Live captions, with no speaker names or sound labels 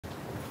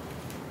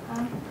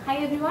Hi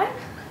everyone.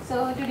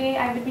 So today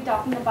I will be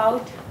talking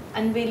about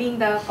unveiling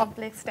the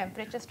complex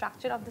temperature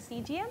structure of the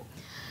CGM.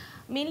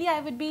 Mainly I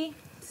would be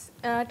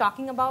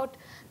talking about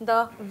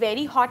the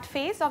very hot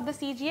phase of the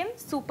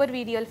CGM,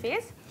 supervirial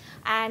phase,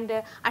 and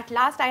at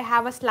last I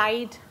have a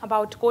slide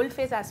about cold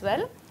phase as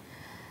well.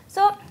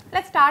 So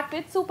let's start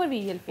with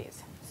supervirial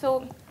phase.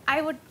 So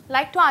I would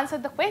like to answer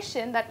the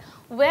question that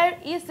where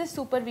is the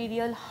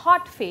supervirial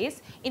hot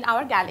phase in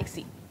our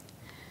galaxy?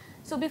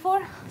 So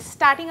before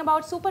starting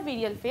about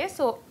supervirial phase,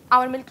 so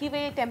our Milky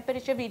Way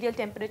temperature, virial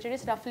temperature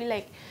is roughly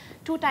like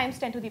 2 times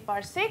 10 to the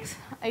power 6.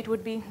 It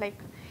would be like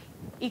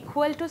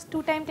equal to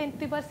 2 times 10 to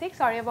the power 6,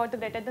 sorry about the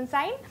greater than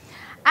sign.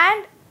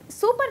 And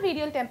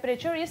supervirial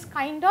temperature is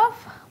kind of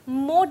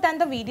more than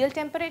the virial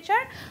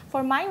temperature.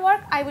 For my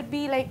work, I would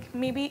be like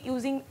maybe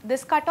using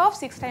this cutoff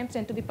 6 times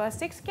 10 to the power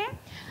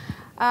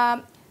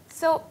 6K.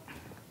 So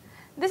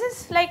this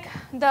is like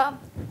the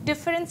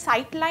different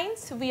sight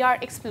lines we are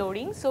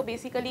exploring. So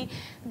basically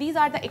these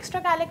are the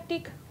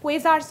extragalactic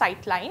quasar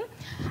sight line,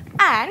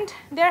 and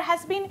there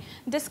has been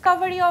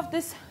discovery of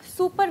this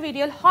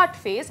supervirial hot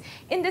phase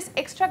in this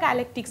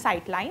extragalactic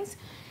sight lines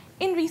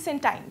in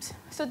recent times.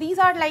 So these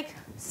are like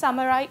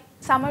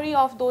summary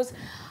of those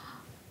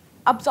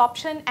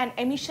absorption and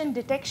emission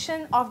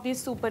detection of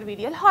this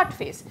supervirial hot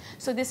phase.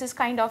 So this is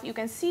kind of, you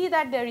can see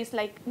that there is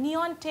like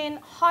neon tin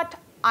hot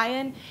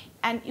ion,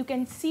 and you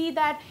can see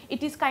that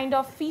it is kind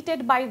of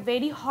fitted by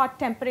very hot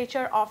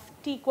temperature of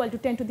T equal to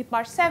 10 to the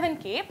power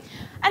 7K,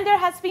 and there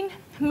has been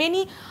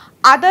many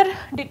other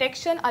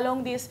detection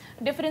along these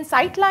different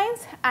sight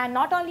lines, and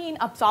not only in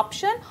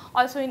absorption,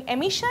 also in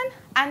emission,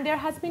 and there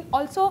has been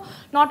also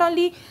not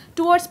only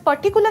towards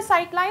particular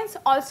sight lines,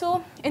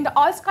 also in the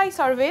all sky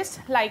surveys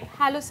like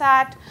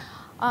Halosat,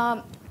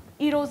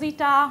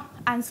 Erosita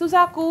and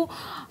Suzaku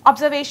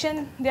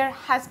observation. There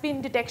has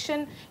been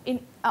detection in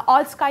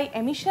all sky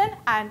emission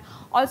and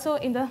also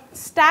in the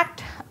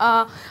stacked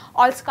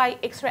all sky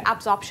X-ray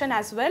absorption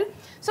as well.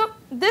 So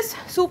this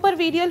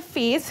supervirial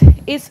phase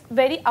is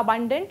very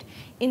abundant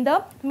in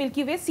the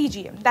Milky Way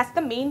CGM. That's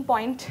the main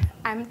point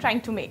I'm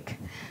trying to make.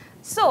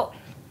 So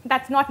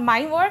that's not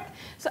my work.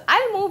 So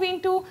I'll move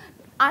into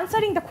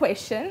answering the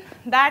question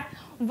that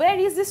where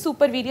is this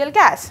supervirial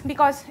gas,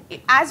 because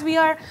as we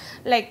are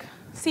like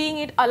seeing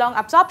it along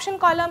absorption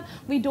column,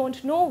 we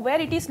don't know where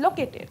it is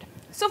located.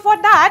 So for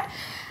that,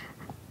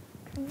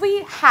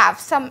 we have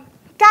some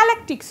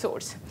galactic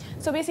source.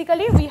 So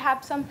basically we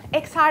have some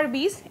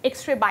XRBs,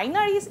 X-ray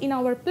binaries in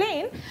our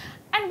plane,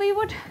 and we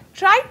would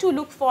try to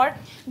look for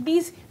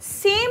these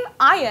same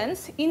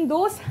ions in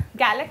those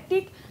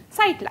galactic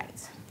sight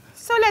lines.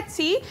 So let's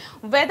see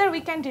whether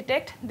we can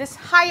detect this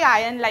high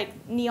ion like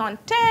neon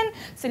 10,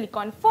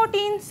 silicon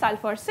 14,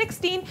 sulfur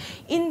 16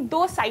 in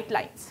those sight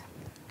lines.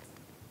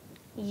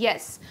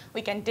 Yes,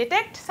 we can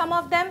detect some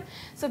of them.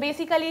 So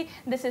basically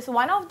this is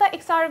one of the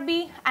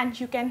XRB, and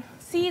you can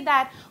see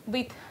that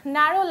with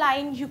narrow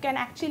line you can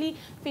actually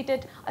fit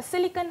it a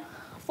silicon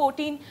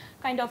 14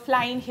 kind of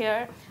line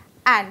here,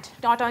 and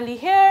not only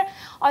here,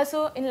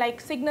 also in like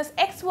Cygnus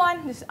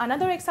X1, this is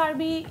another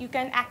XRB, you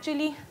can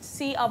actually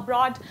see a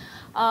broad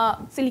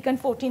silicon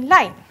 14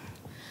 line.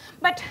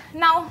 But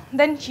now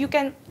then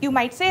you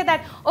might say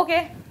that,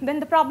 okay,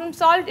 then the problem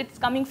solved, it's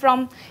coming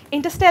from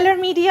interstellar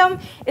medium,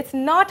 it's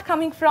not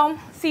coming from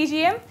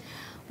CGM.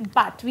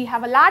 But we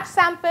have a large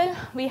sample,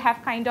 we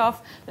have kind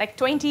of like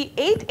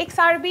 28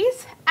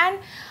 XRBs, and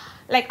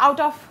like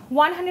out of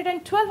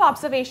 112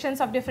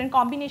 observations of different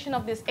combination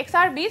of these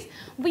XRBs,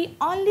 we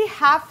only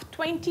have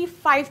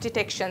 25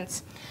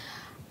 detections.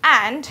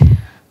 And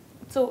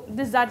so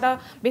these are the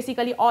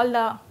basically all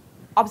the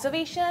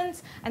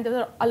observations, and there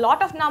are a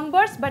lot of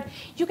numbers, but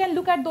you can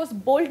look at those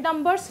bold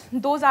numbers,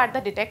 those are the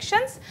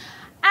detections.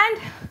 And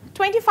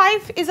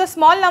 25 is a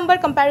small number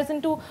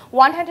comparison to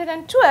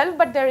 112,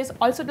 but there is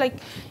also like,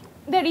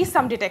 there is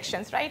some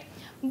detections, right?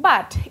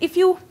 But if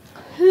you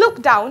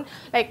look down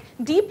like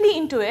deeply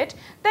into it,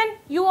 then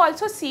you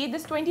also see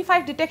this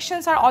 25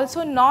 detections are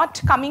also not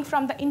coming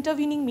from the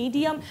intervening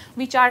medium,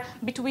 which are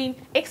between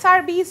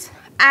XRBs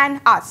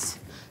and us.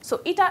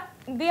 So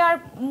they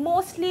are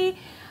mostly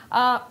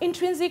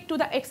intrinsic to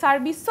the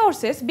XRB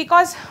sources,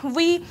 because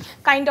we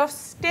kind of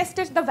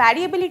tested the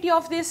variability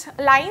of these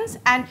lines,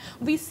 and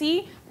we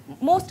see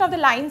most of the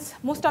lines,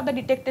 most of the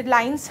detected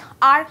lines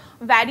are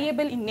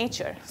variable in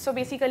nature. So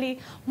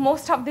basically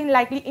most of them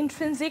likely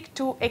intrinsic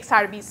to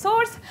XRB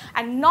source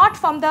and not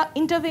from the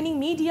intervening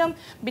medium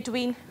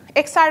between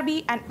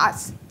XRB and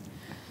us.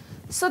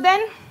 So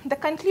then the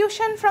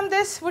conclusion from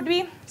this would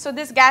be, so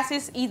this gas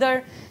is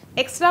either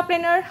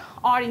extraplanar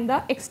or in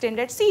the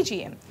extended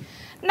CGM.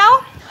 Now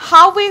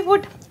how we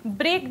would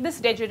break this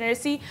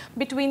degeneracy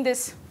between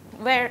this,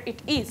 where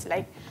it is,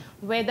 like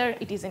whether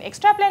it is an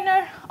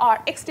extraplanar or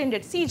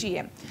extended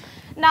CGM.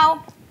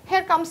 Now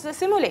here comes the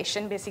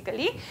simulation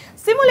basically.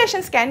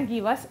 Simulations can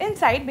give us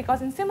insight,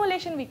 because in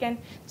simulation we can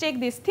check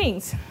these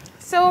things.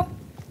 So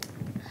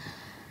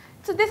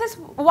this is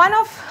one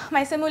of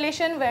my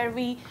simulation where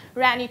we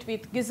ran it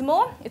with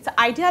Gizmo. It's an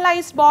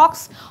idealized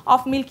box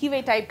of Milky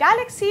Way type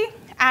galaxy,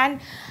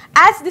 and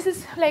As this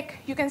is like,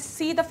 you can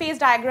see the phase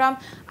diagram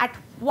at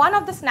one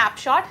of the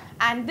snapshot,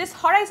 and this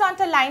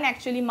horizontal line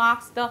actually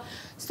marks the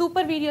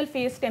supervirial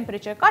phase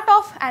temperature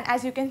cutoff, and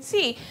as you can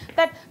see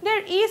that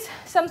there is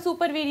some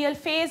supervirial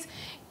phase,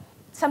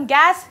 some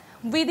gas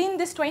within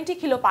this 20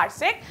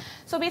 kiloparsec.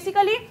 So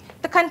basically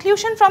the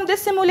conclusion from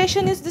this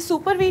simulation is the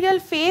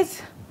supervirial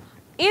phase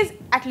is,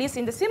 at least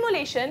in the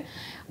simulation,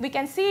 we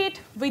can see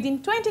it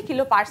within 20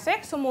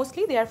 kiloparsec, so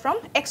mostly they are from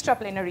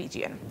extraplanar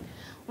region.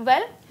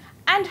 Well,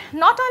 and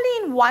not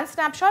only in one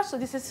snapshot, so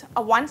this is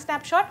a one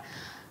snapshot,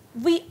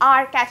 we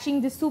are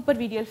catching this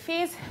supervirial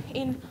phase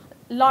in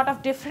lot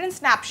of different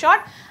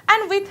snapshot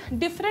and with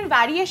different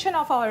variation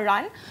of our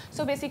run.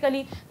 So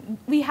basically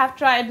we have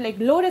tried like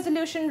low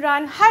resolution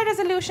run, high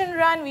resolution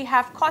run, we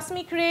have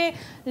cosmic ray,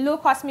 low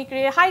cosmic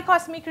ray, high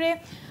cosmic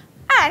ray,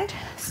 and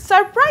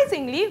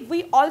surprisingly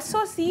we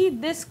also see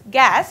this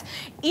gas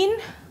in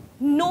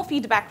no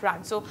feedback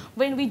run. So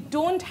when we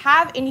don't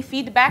have any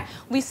feedback,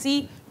 we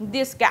see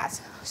this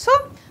gas. So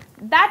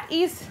that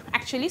is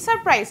actually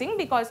surprising,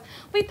 because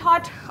we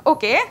thought,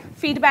 okay,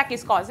 feedback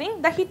is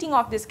causing the heating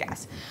of this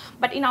gas.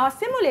 But in our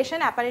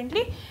simulation,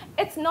 apparently,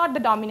 it's not the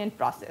dominant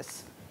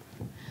process.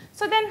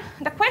 So then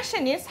the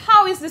question is,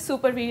 how is this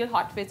supervirial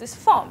hot phase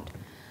formed?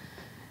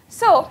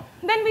 So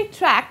then we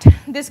tracked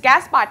this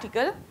gas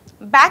particle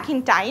back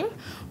in time,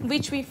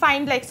 which we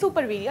find like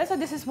supervirial. So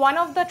this is one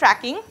of the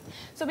tracking.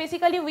 So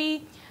basically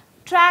we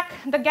track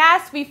the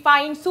gas we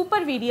find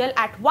supervirial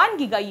at 1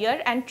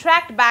 gigayear and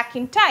tracked back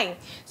in time.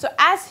 So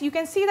as you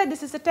can see that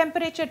this is the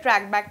temperature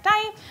tracked back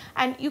time,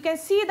 and you can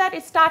see that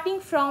it's starting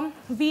from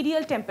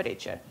virial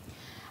temperature,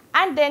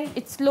 and then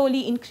it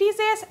slowly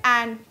increases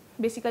and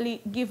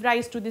basically give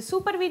rise to the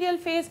supervirial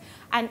phase,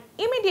 and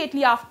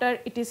immediately after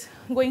it is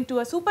going to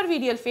a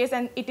supervirial phase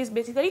and it is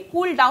basically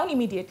cooled down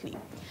immediately.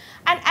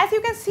 And as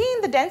you can see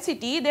in the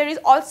density, there is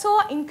also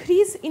an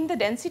increase in the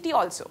density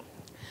also.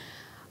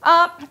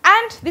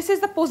 And this is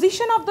the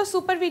position of the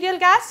supervirial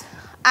gas,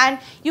 and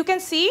you can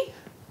see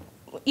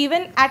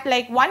even at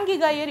like 1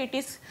 gigayear it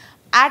is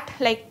at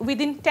like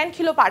within 10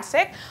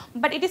 kiloparsec,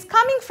 but it is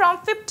coming from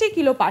 50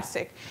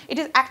 kiloparsec. It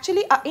is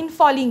actually a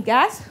infalling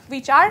gas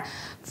which are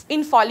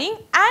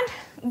infalling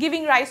and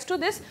giving rise to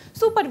this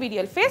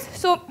supervirial phase.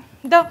 So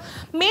the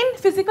main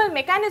physical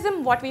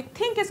mechanism what we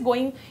think is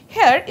going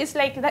here is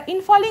like the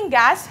infalling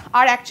gas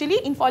are actually,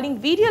 infalling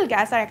virial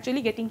gas are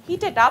actually getting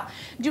heated up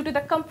due to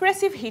the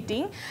compressive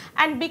heating,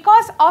 and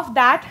because of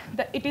that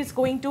it is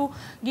going to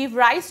give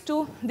rise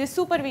to this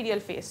supervirial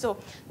phase. So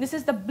this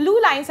is the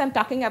blue lines I am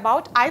talking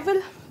about. I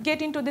will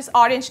get into this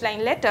orange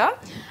line later,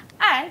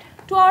 and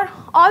to our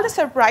all the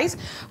surprise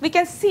we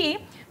can see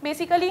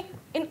basically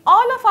in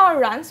all of our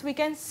runs we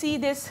can see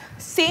this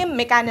same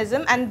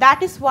mechanism, and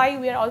that is why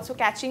we are also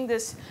catching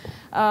this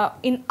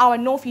in our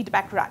no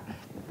feedback run.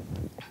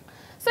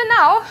 So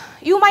now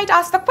you might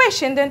ask the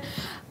question, then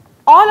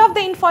all of the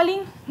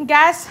infalling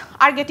gas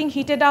are getting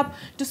heated up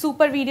to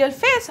supervirial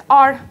phase,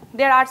 or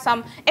there are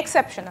some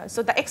exceptional.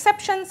 So the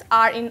exceptions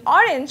are in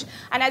orange,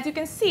 and as you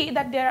can see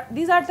that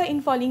these are the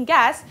infalling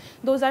gas,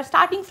 those are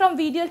starting from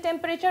virial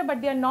temperature,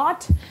 but they are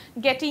not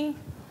getting,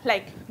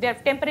 like their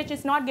temperature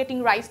is not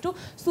getting rise to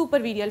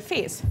supervirial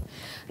phase.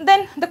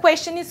 Then the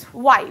question is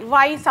why?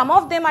 Why some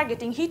of them are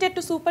getting heated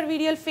to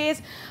supervirial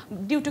phase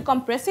due to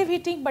compressive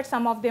heating, but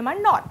some of them are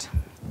not.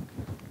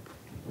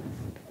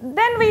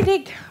 Then we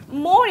dig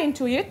more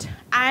into it,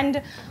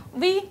 and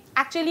we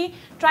actually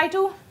try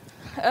to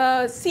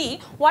see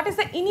what is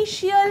the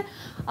initial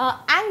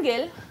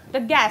angle the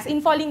gas,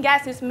 infalling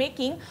gas is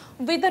making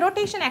with the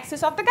rotation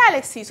axis of the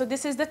galaxy. So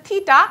this is the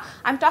theta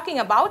I am talking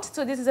about.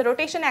 So this is the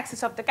rotation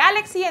axis of the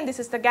galaxy, and this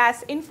is the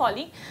gas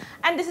infalling,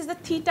 and this is the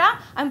theta.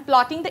 I am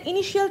plotting the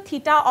initial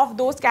theta of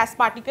those gas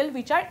particles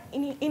which are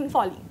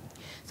infalling.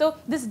 So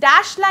this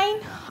dashed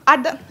line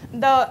are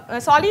the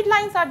solid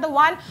lines are the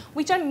one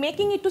which are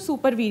making it to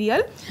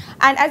supervirial,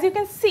 and as you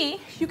can see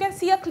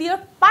a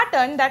clear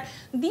pattern that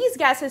these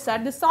gases are,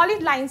 the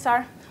solid lines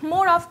are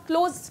more of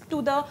close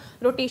to the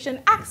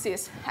rotation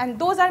axis, and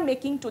those are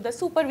making to the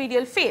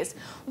supervirial phase,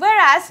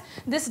 whereas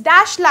this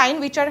dashed line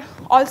which are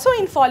also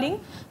infalling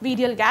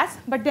virial gas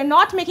but they are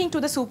not making to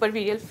the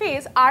supervirial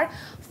phase are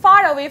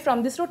far away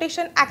from this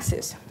rotation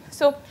axis.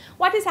 So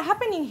what is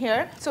happening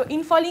here? So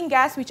infalling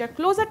gas which are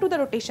closer to the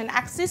rotation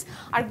axis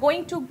are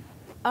going to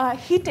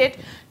hit it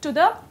to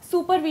the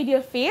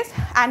supervirial phase,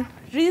 and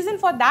reason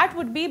for that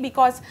would be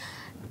because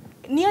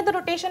near the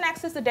rotation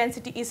axis the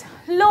density is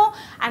low,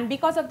 and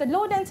because of the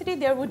low density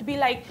there would be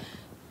like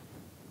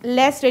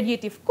less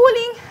radiative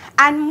cooling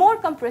and more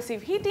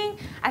compressive heating,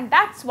 and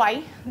that's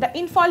why the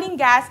infalling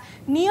gas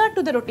near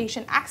to the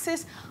rotation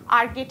axis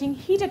are getting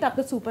heated up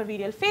the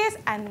supervirial phase,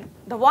 and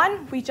the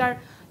one which are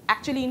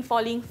actually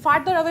infalling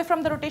farther away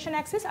from the rotation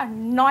axis are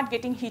not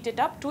getting heated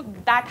up to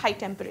that high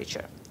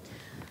temperature.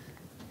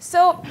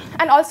 So,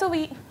 and also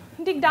we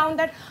dig down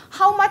that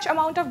how much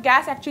amount of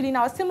gas actually in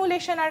our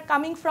simulation are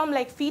coming from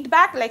like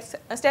feedback, like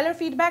stellar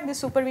feedback,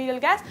 this supervirial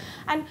gas,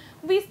 and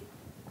we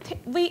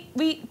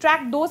we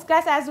track those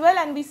gas as well,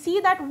 and we see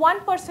that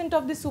 1%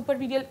 of the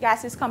supervirial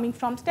gas is coming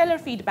from stellar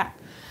feedback.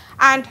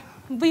 And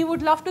we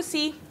would love to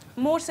see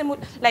more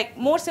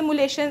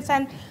simulations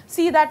and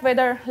see that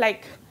whether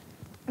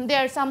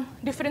there are some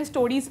different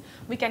stories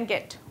we can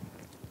get.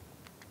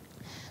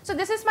 So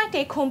this is my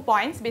take-home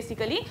points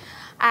basically.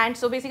 And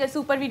so basically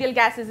supervirial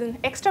gas is an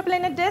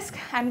extraplanar disk,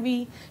 and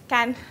we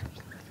can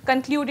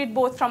conclude it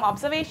both from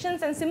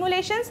observations and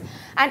simulations,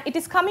 and it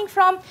is coming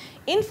from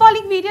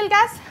infalling virial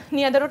gas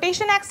near the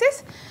rotation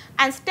axis,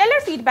 and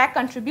stellar feedback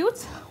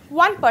contributes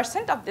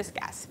 1% of this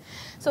gas.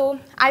 So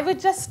I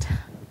would just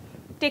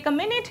take a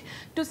minute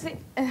to say,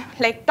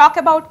 talk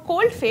about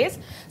cold phase.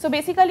 So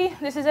basically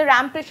this is a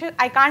ramp pressure.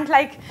 I can't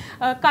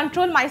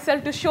control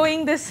myself to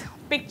showing this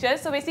picture.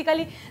 So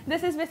basically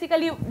this is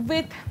basically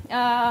with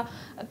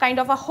kind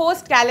of a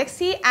host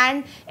galaxy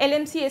and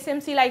LMC,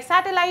 SMC like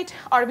satellite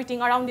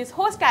orbiting around this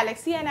host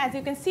galaxy, and as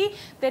you can see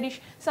there is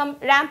some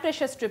ramp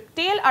pressure strip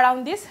tail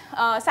around this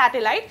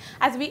satellite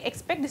as we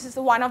expect. This is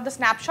one of the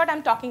snapshot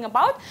I'm talking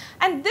about,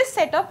 and this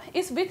setup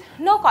is with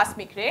no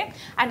cosmic ray,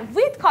 and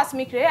with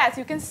cosmic ray as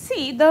you can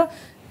see the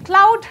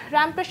cloud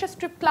ramp pressure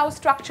strip cloud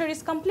structure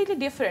is completely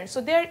different.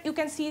 So there you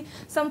can see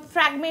some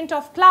fragment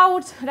of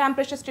clouds. Ramp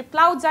pressure strip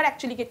clouds are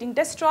actually getting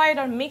destroyed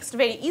or mixed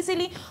very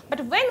easily,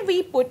 but when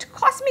we put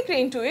cosmic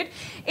ray into it,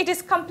 it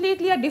is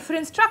completely a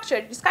different structure.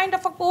 It's kind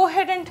of a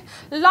coherent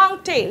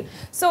long tail.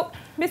 So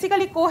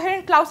basically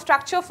coherent cloud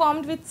structure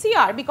formed with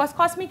CR, because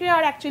cosmic ray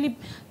are actually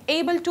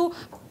able to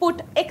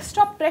put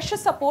extra pressure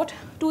support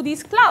to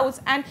these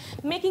clouds and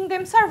making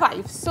them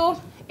survive.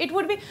 So it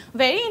would be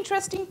very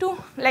interesting to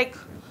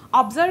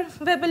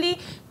observably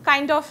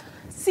kind of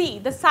see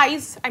the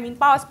size,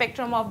 power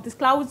spectrum of these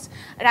clouds,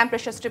 ramp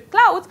pressure strip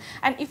clouds,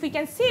 and if we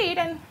can see it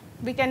and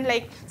we can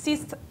see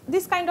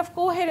this kind of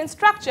coherent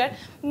structure,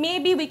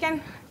 maybe we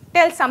can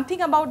tell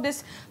something about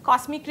this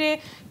cosmic ray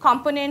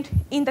component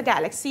in the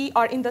galaxy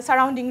or in the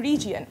surrounding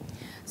region.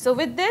 So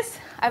with this,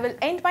 I will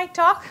end my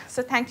talk.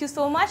 So thank you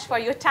so much for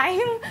your time.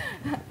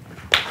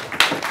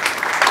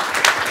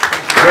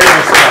 Very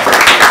nice talk.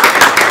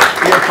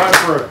 We have time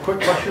for a quick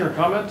question or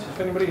comment. If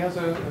anybody has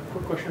a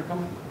quick question or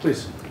comment,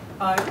 please.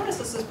 I noticed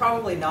this is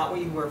probably not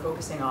what you were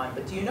focusing on,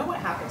 but do you know what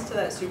happens to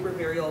that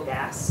supervirial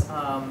gas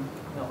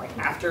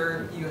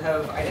after you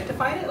have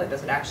identified it?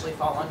 Does it actually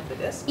fall onto the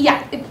disk?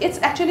 Yeah, it's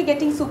actually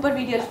getting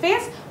supervirial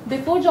phase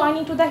before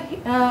joining to the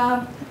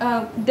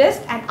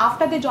disk, and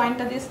after they join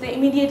the disk, they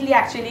immediately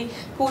actually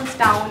cools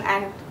down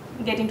and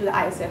get into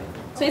the ISM.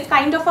 So it's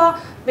kind of a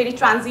very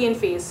transient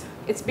phase.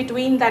 It's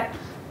between that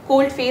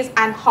cold phase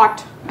and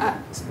hot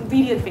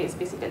virial phase,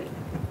 basically.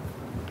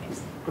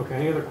 Yes. Okay,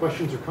 any other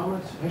questions or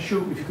comments?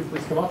 Eshu, if you could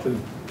please come up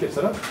and get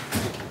set up.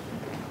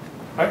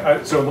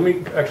 So let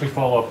me actually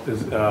follow up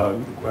this,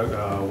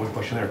 one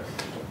question there.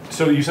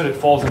 So you said it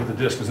falls into the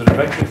disk. Does it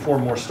eventually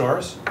form more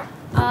stars?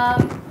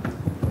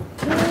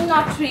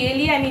 Not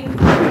really.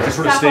 It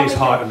sort of stays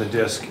hot in the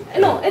disk.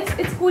 No,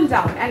 it's cooled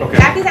down, and okay.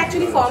 That is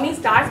actually forming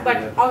stars.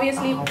 But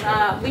obviously,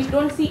 we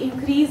don't see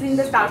increase in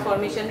the star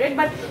formation rate.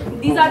 But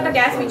these are the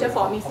gas which are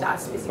forming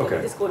stars, basically.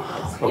 Okay. This cold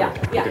phase. Okay. Yeah,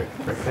 yeah. Okay.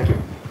 Great. Thank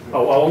you.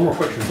 Oh, one more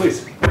question,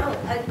 please.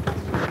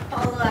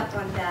 Follow up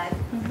on that.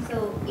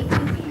 So if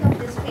you think of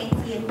this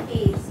transient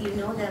phase, you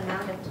know the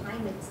amount of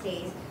time it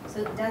stays.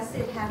 So does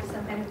it have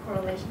some kind of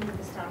correlation with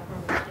the star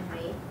formation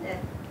rate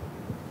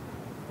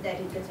that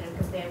you could sort of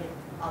compare with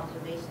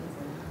observations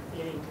and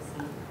theory to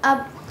see?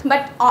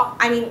 But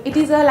it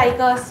is like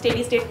a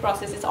steady state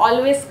process. It's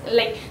always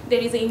there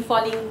is an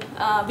infalling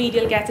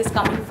virial gases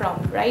coming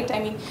from, right?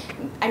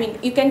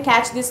 You can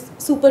catch this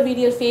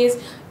supervirial phase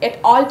at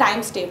all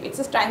time step. It's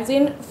a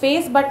transient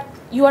phase, but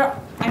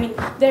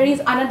there is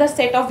another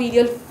set of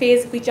virial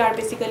phase which are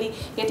basically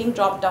getting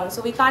dropped down.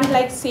 So we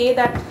can't say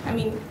that.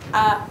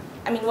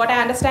 What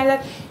I understand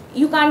that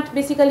you can't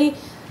basically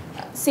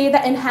say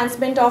the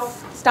enhancement of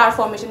star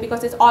formation,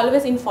 because it's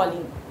always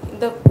infalling.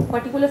 The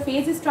particular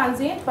phase is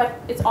transient, but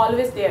it's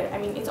always there.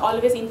 It's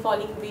always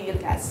infalling virial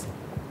gas.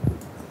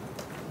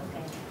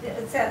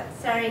 Okay. So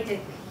sorry to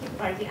keep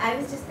arguing. I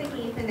was just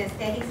thinking, if in a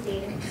steady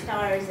state, if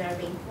stars are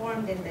being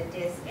formed in the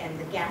disk and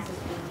the gas is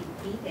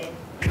being depleted,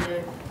 and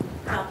you're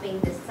dropping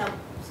the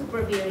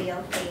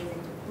supervirial phase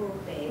into cool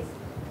phase,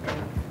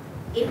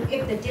 then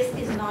if the disk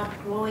is not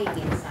growing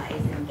in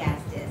size in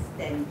gas disk,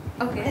 then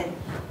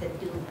the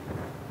two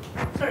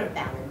sort of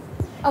balance.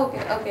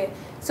 Okay.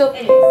 So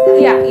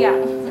anyways, yeah.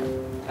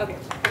 Okay.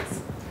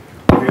 Thanks.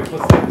 Okay,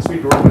 let's take the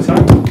speed door this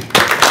time.